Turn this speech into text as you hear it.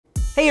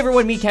Hey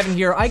everyone, me Kevin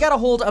here. I got a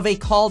hold of a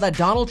call that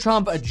Donald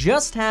Trump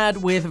just had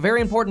with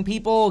very important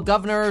people,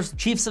 governors,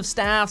 chiefs of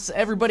staffs,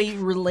 everybody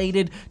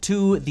related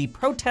to the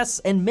protests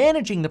and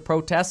managing the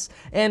protests,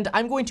 and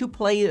I'm going to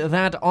play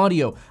that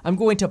audio. I'm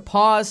going to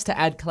pause to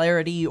add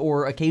clarity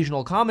or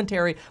occasional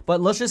commentary,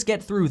 but let's just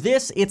get through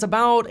this. It's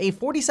about a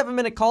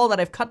 47-minute call that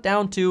I've cut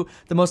down to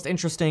the most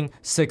interesting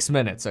 6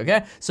 minutes,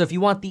 okay? So if you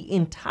want the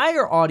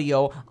entire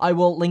audio, I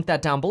will link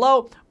that down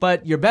below,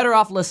 but you're better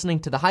off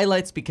listening to the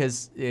highlights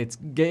because it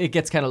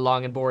gets kind of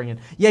long and boring and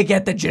you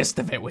get the gist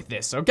of it with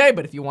this, okay?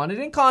 But if you want it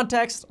in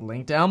context,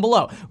 link down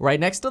below, right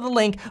next to the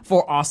link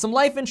for awesome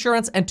life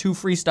insurance and 2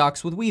 free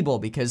stocks with Webull,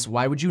 because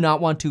why would you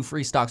not want 2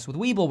 free stocks with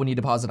Webull when you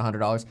deposit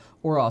 $100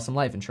 or awesome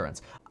life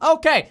insurance?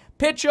 Okay,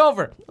 pitch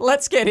over.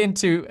 Let's get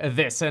into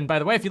this. And by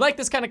the way, if you like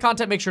this kind of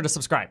content, make sure to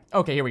subscribe.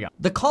 Okay, here we go.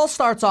 The call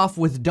starts off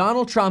with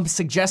Donald Trump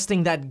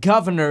suggesting that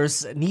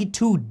governors need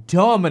to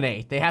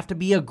dominate. They have to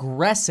be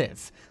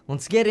aggressive.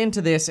 Let's get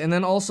into this and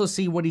then also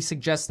see what he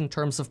suggests in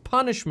terms of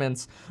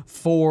punishments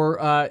for,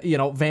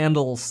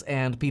 vandals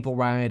and people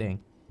rioting.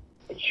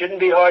 It shouldn't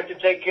be hard to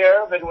take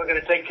care of, and we're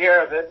going to take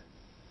care of it.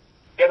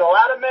 Get a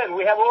lot of men.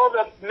 We have all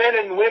the men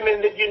and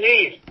women that you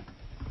need,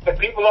 but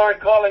people aren't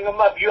calling them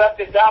up. You have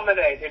to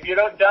dominate. If you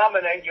don't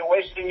dominate, you're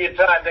wasting your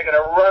time. They're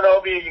going to run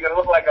over you. You're going to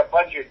look like a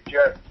bunch of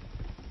jerks.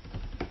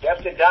 You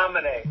have to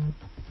dominate.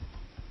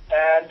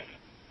 And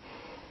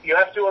you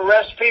have to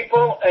arrest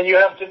people, and you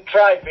have to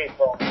try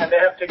people, and they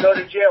have to go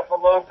to jail for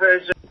long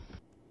periods of time.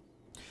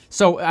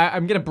 So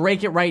I'm going to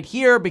break it right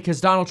here because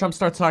Donald Trump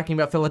starts talking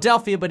about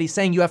Philadelphia, but he's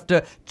saying you have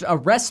to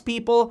arrest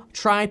people,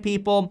 try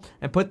people,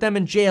 and put them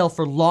in jail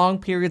for long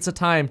periods of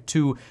time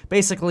to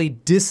basically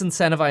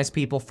disincentivize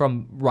people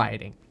from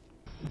rioting.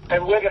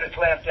 And we're going to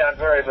clamp down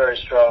very, very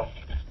strong.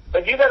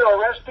 But you got to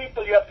arrest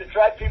people, you have to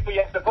try people,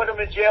 you have to put them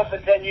in jail for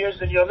 10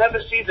 years, and you'll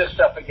never see this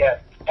stuff again.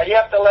 And you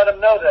have to let them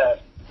know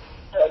that.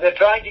 They're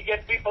trying to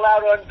get people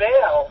out on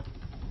bail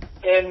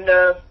in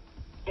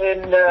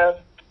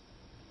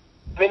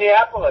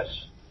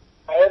Minneapolis.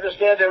 I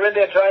understand they're in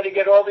there trying to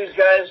get all these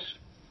guys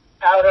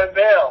out on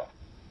bail.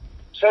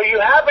 So you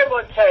have them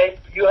on tape,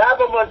 you have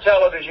them on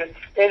television.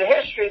 In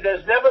history,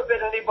 there's never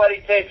been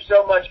anybody taped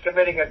so much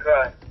committing a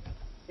crime.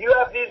 You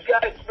have these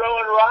guys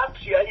throwing rocks.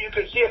 You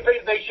can see it.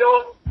 They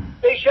showed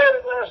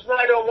it last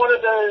night on one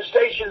of the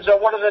stations on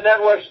one of the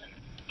networks,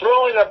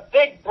 throwing a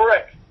big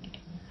brick.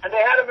 And they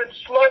had them in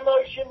slow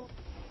motion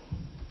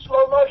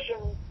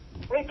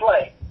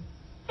replay.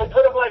 They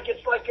put them like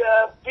it's like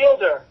a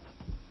fielder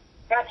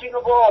catching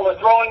a ball or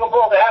throwing a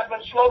ball. They have them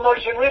in slow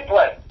motion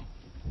replay.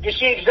 You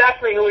see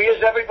exactly who he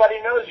is.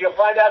 Everybody knows. You'll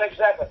find out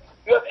exactly.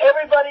 You have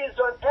everybody is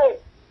on tape.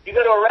 You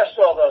got to arrest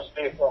all those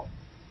people,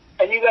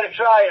 and you got to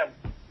try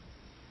them.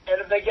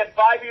 And if they get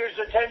 5 years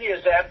or 10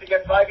 years, they have to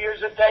get 5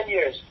 years or 10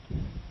 years.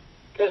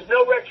 There's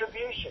no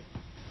retribution.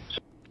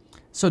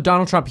 So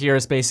Donald Trump here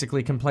is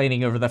basically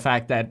complaining over the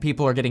fact that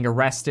people are getting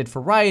arrested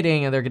for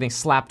rioting and they're getting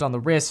slapped on the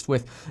wrist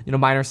with,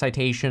 minor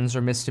citations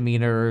or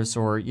misdemeanors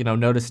or,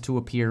 notice to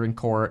appear in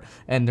court,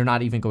 and they're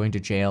not even going to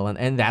jail.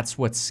 And that's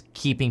what's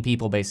keeping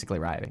people basically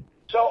rioting.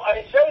 So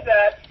I say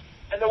that,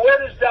 and the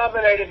word is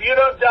dominate. If you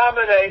don't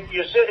dominate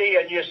your city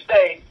and your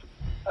state,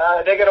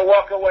 they're going to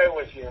walk away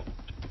with you.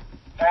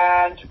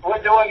 And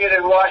we're doing it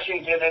in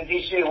Washington and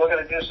D.C. We're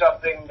going to do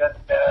something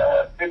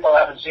that people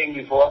haven't seen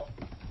before.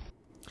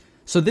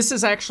 So this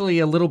is actually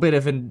a little bit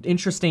of an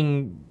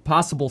interesting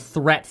possible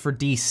threat for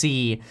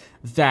DC,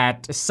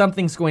 that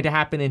something's going to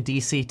happen in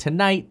DC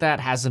tonight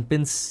that hasn't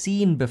been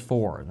seen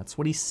before. That's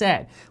what he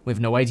said. We have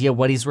no idea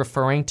what he's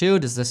referring to.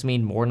 Does this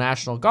mean more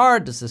National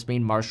Guard? Does this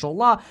mean martial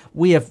law?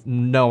 We have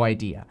no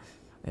idea.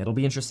 It'll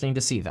be interesting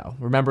to see, though.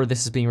 Remember,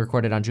 this is being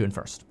recorded on June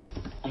 1st.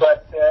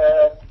 But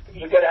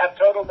you're going to have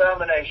total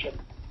domination.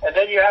 And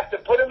then you have to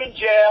put him in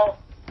jail,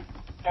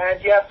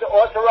 and you have to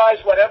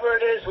authorize whatever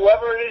it is,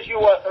 whoever it is you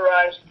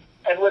authorize.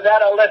 And with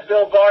that, I'll let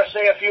Bill Barr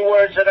say a few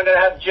words, and I'm going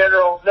to have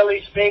General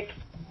Milley speak.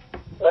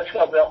 Let's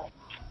go, Bill.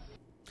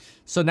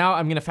 So now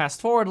I'm going to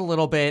fast forward a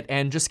little bit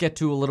and just get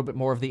to a little bit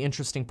more of the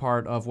interesting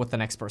part of what the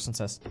next person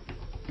says.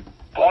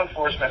 Law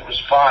enforcement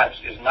response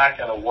is not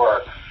going to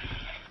work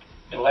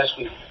unless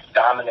we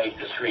dominate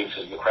the streets,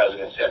 as the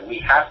president said. We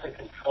have to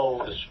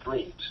control the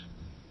streets.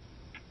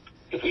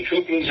 If we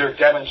treat these as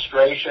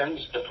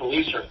demonstrations, the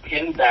police are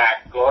pinned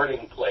back,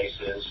 guarding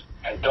places,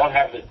 and don't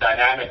have the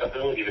dynamic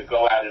ability to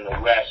go out and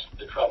arrest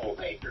the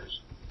troublemakers.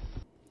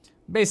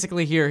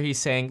 Basically here he's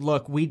saying,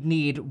 look, we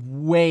need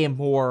way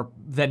more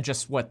than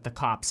just what the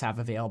cops have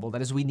available.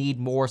 That is, we need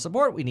more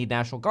support. We need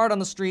National Guard on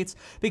the streets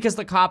because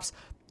the cops,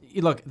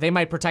 look, they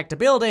might protect a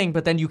building,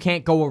 but then you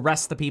can't go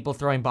arrest the people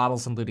throwing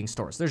bottles and looting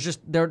stores.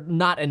 There are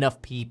not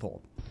enough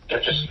people. They're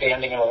just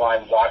standing in a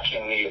line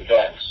watching the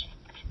events.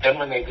 Then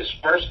when they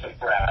disperse the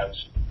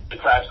crowds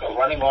go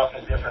running off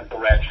in different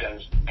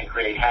directions and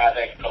create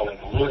havoc, going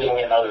looting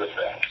and other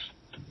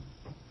things.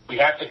 We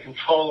have to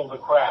control the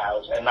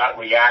crowds and not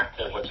react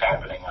to what's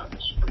happening on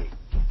the street.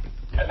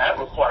 And that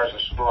requires a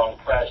strong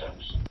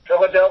presence.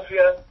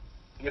 Philadelphia,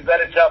 you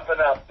better toughen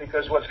up,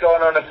 because what's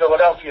going on in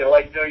Philadelphia,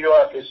 like New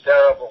York, is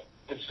terrible.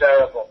 It's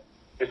terrible.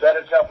 You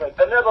better tell them.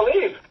 They'll never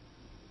leave.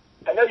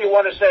 I know you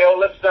want to say, oh,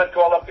 let's not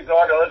call up the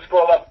Guard, or let's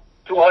call up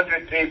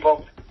 200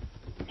 people.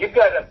 You've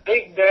got a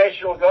big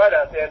National Guard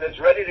out there that's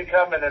ready to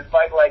come in and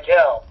fight like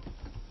hell.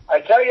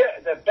 I tell you,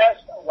 the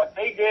best, what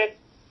they did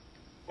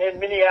in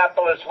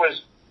Minneapolis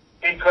was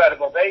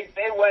incredible. They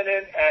went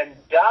in and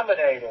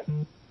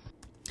dominated.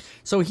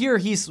 So here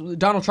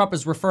Donald Trump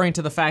is referring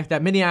to the fact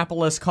that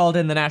Minneapolis called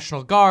in the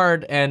National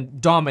Guard and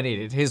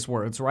dominated, his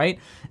words, right?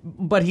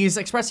 But he's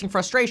expressing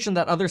frustration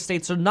that other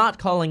states are not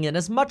calling in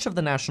as much of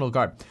the National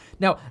Guard.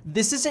 Now,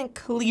 this isn't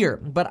clear,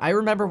 but I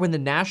remember when the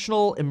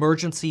national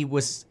emergency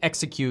was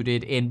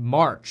executed in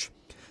March,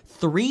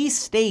 3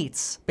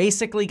 states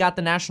basically got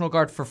the National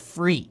Guard for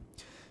free.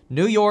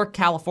 New York,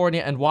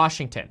 California, and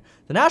Washington.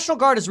 The National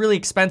Guard is really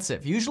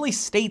expensive. Usually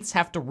states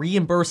have to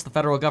reimburse the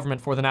federal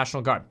government for the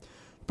National Guard.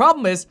 The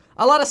problem is,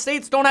 a lot of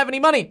states don't have any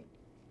money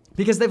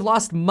because they've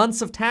lost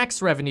months of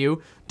tax revenue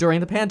during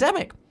the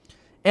pandemic.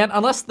 And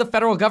unless the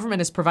federal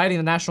government is providing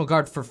the National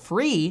Guard for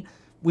free,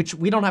 which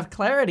we don't have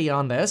clarity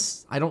on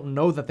this, I don't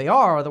know that they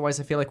are, otherwise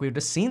I feel like we've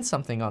just seen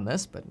something on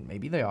this, but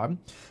maybe they are.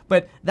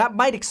 But that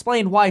might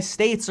explain why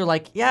states are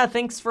like, yeah,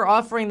 thanks for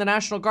offering the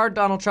National Guard,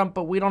 Donald Trump,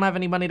 but we don't have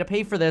any money to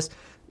pay for this.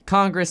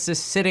 Congress is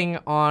sitting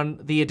on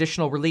the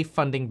additional relief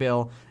funding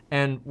bill,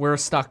 and we're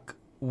stuck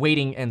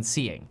waiting and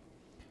seeing.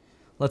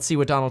 Let's see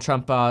what Donald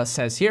Trump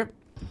says here.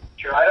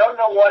 Sure. I don't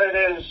know what it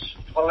is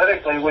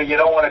politically where you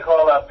don't want to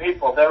call out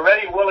people. They're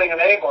ready, willing,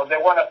 and able. They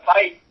want to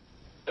fight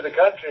for the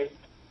country.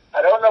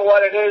 I don't know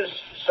what it is.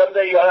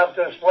 Someday you'll have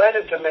to explain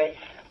it to me.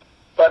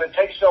 But it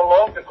takes so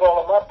long to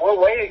call them up. We're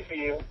waiting for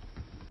you.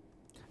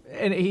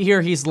 And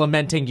here he's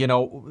lamenting, you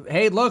know,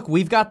 hey, look,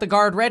 we've got the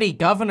Guard ready.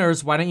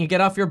 Governors, why don't you get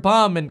off your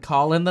bum and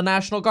call in the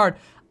National Guard?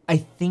 I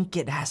think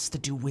it has to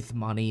do with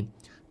money.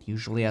 It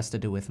usually has to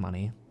do with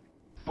money.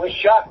 We're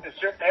shocked in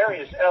certain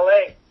areas,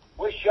 L.A.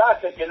 We're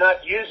shocked that you're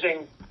not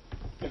using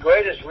the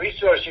greatest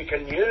resource you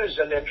can use,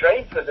 and they're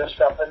trained for this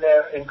stuff, and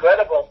they're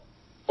incredible.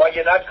 Why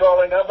you're not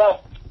calling them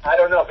up, I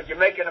don't know, but you're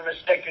making a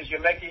mistake because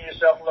you're making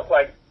yourself look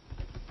like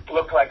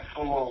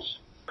fools.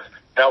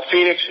 Now,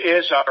 Phoenix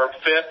is our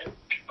 5th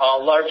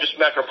largest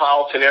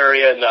metropolitan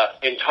area in the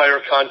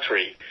entire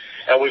country,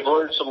 and we've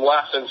learned some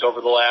lessons over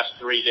the last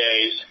 3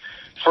 days.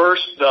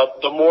 First,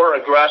 the more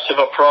aggressive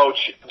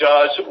approach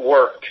does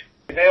work.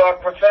 They are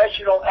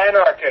professional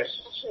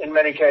anarchists in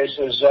many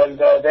cases, and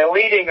they're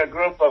leading a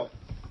group of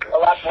a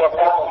lot more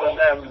people than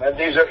them, and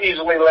these are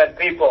easily led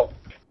people.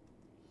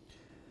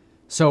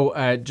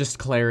 So just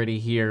clarity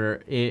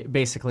here,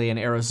 basically in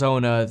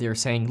Arizona, they're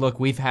saying, look,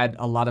 we've had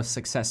a lot of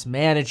success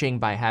managing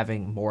by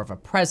having more of a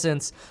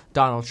presence.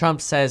 Donald Trump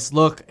says,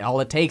 look,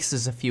 all it takes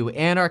is a few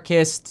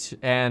anarchists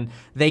and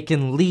they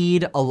can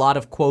lead a lot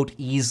of, quote,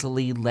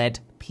 easily led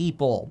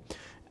people.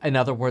 In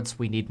other words,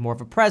 we need more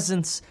of a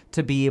presence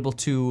to be able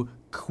to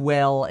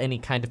quell any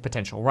kind of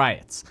potential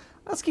riots.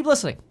 Let's keep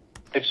listening.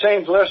 It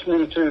seems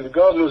listening to the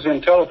governors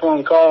in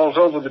telephone calls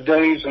over the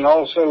days and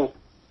also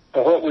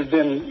what we've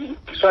been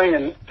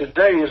saying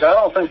today is I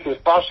don't think we're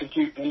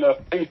prosecuting enough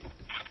people.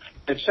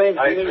 It seems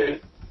to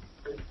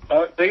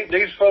me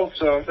these folks,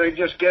 they're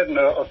just getting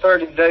a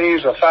 30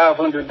 days or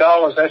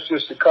 $500. That's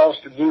just the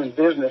cost of doing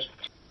business.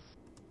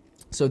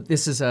 So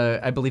this is,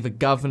 I believe, a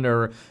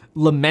governor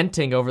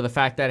lamenting over the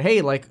fact that,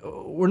 hey, like,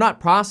 we're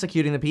not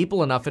prosecuting the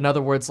people enough. In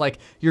other words, like,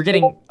 you're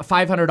getting a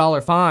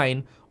 $500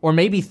 fine or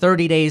maybe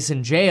 30 days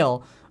in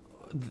jail.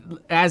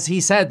 As he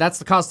said, that's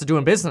the cost of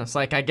doing business.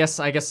 Like, I guess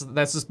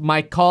that's just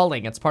my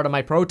calling. It's part of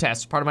my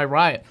protest, part of my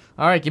riot.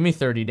 All right, give me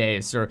 30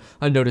 days or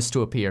a notice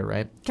to appear,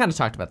 right? Kind of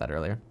talked about that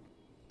earlier.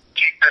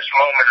 Keep this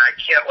moment. I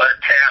can't let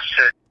it pass.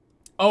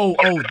 Oh,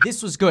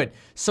 this was good.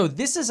 So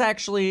this is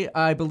actually,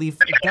 I believe,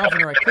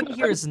 governor. I couldn't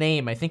hear his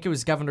name. I think it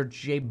was Governor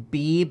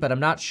J.B., but I'm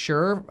not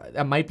sure.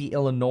 That might be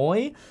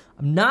Illinois.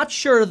 I'm not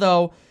sure,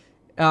 though.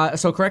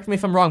 So correct me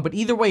if I'm wrong, but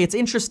either way, it's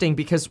interesting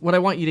because what I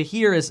want you to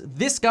hear is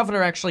this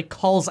governor actually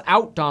calls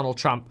out Donald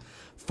Trump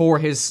for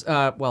his,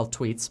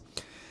 tweets.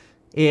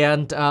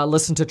 And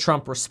listen to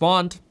Trump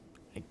respond.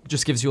 It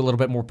just gives you a little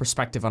bit more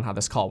perspective on how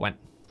this call went.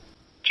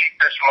 Keep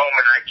this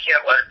moment. I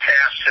can't let it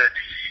pass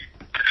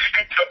to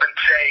speak up and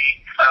say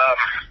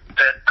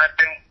that I've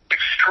been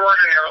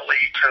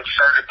extraordinarily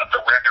concerned about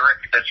the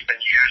rhetoric that's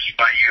been used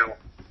by you.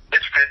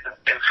 It's been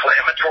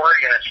inflammatory,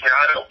 and it's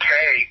not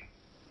okay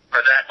for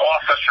that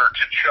officer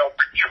to choke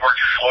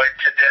George Floyd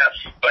to death.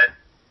 But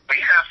we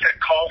have to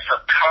call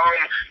for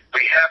calm.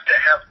 We have to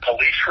have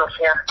police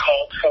reform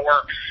called for.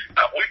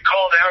 We've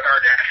called out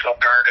our National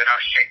Guard and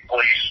our state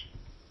police,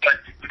 but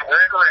the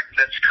rhetoric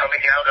that's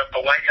coming out of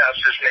the White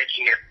House is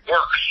making it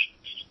worse.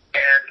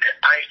 And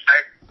I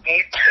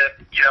need to,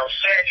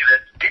 say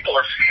that people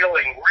are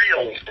feeling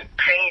real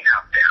pain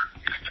out there.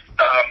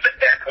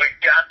 And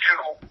we've got to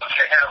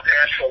have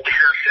national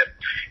leadership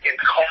in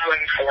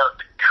calling for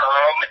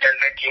calm and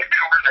making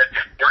sure that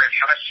we're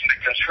addressing the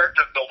concerns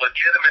of the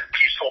legitimate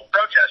peaceful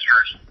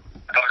protesters.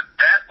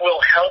 That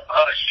will help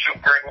us to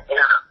bring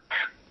order.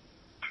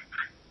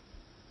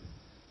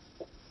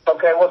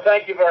 Okay, well,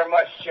 thank you very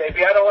much, JB.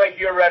 I don't like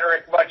your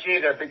rhetoric much much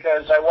either,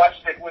 because I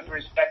watched it with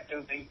respect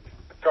to the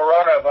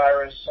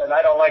coronavirus, and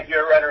I don't like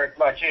your rhetoric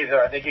much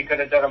either. I think you could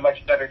have done a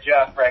much better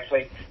job,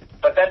 frankly.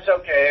 But that's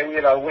okay.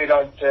 You know, we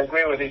don't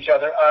agree with each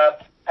other.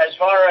 As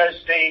far as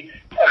the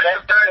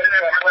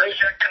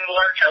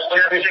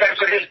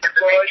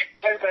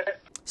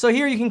So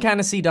here you can kind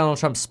of see Donald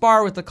Trump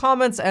spar with the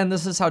comments, and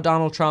this is how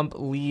Donald Trump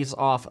leaves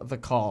off the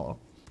call.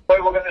 The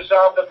way we're going to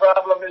solve the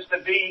problem is to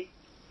be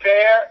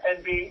fair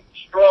and be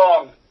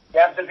strong. You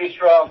have to be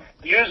strong.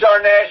 Use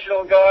our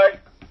National Guard.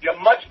 You're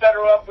much better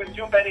off with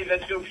too many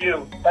than too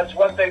few. That's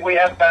one thing we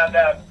have found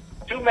out.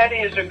 Too many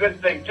is a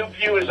good thing. Too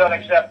few is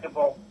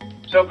unacceptable.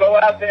 So go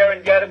out there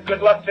and get them.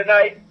 Good luck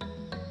tonight.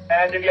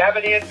 And if you have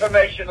any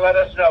information, let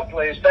us know,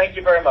 please. Thank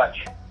you very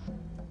much.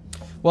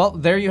 Well,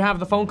 there you have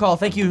the phone call.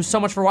 Thank you so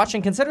much for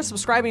watching. Consider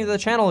subscribing to the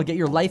channel. Get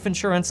your life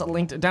insurance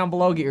linked down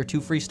below. Get your 2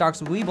 free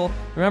stocks with Webull.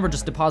 Remember,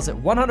 just deposit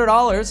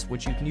 $100,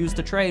 which you can use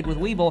to trade with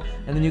Webull,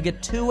 and then you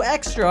get 2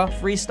 extra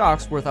free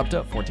stocks worth up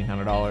to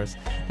 $1,400.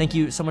 Thank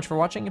you so much for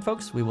watching, and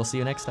folks, we will see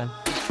you next time.